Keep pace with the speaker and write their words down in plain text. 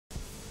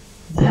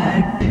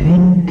That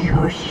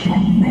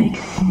pincushion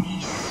makes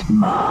me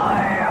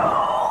smile.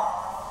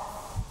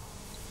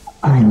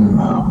 I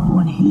love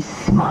when he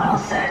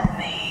smiles at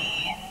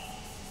me.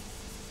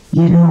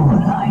 You know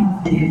what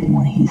I did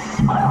when he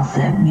smiles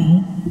at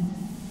me?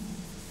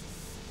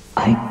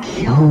 I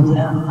killed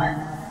him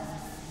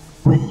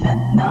with a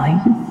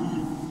knife,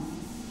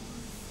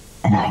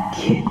 and I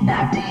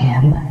kidnapped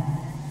him,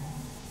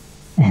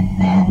 and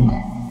then,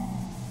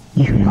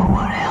 you know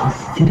what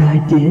else did I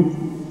did?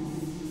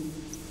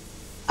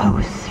 I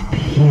was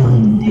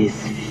peeling his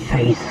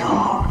face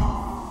off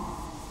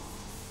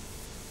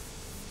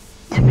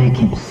to make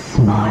him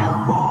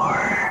smile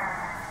more,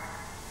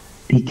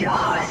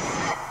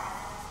 because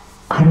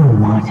I don't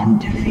want him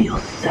to feel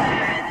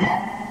sad.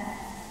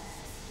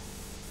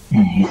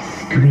 And his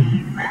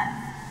scream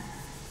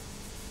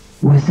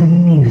was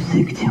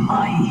music to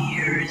my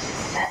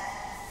ears.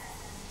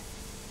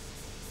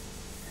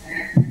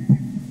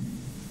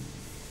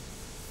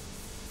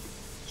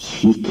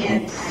 He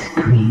kept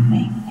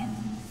screaming,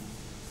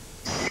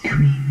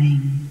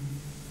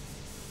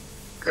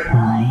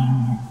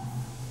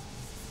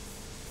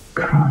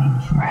 crying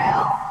for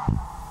help.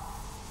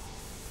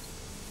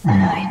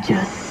 And I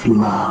just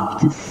love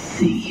to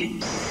see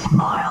him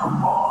smile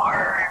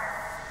more.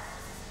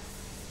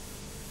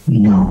 You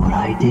know what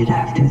I did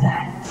after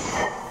that?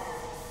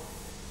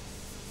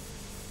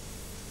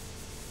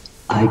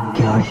 I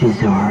gouged his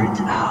heart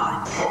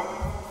out.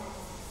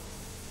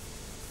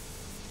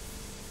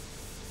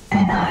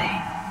 And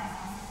I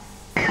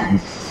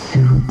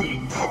consumed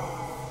it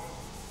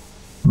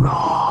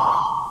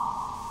raw,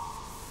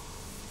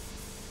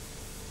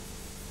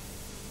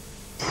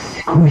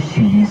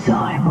 squishing his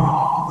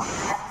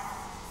eyeballs,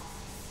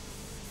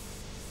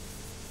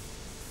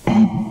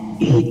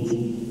 and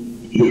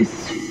eat his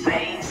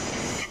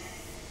face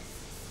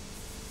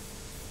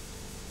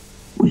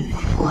with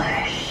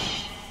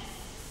flesh.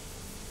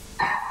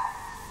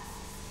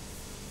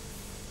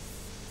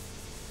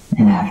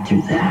 And after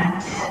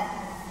that,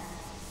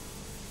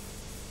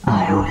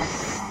 I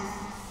was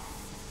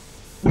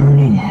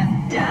burning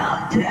him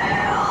down to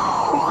hell.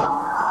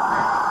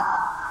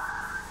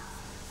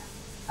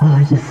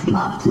 I just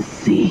love to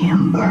see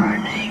him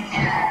burning.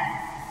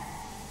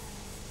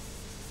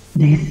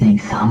 They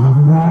think I'm a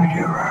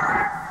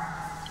murderer.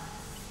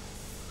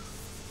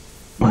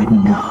 But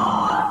no,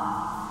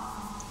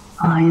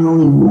 I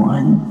only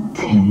want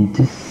him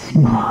to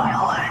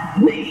smile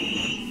at me.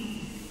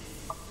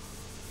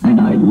 And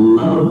I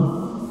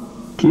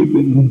love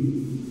giving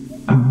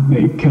a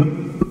makeup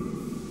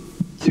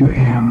to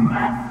him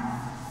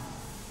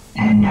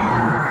and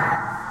her.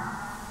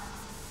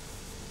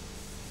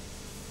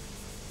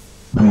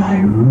 But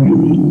I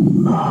really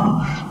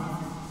love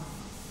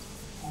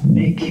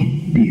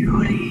making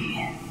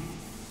beauty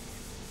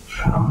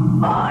from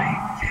my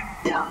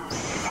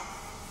victims.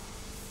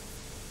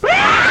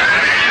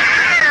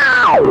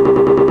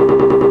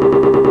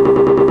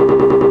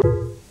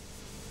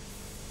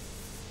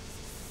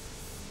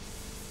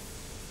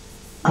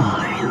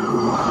 I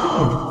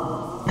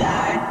love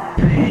that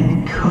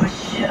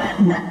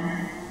pincushion.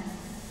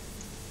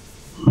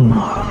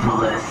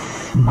 Marvelous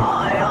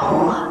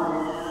smile.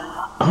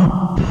 A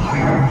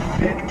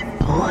perfect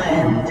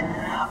blend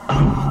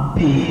of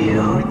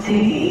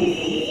beauty.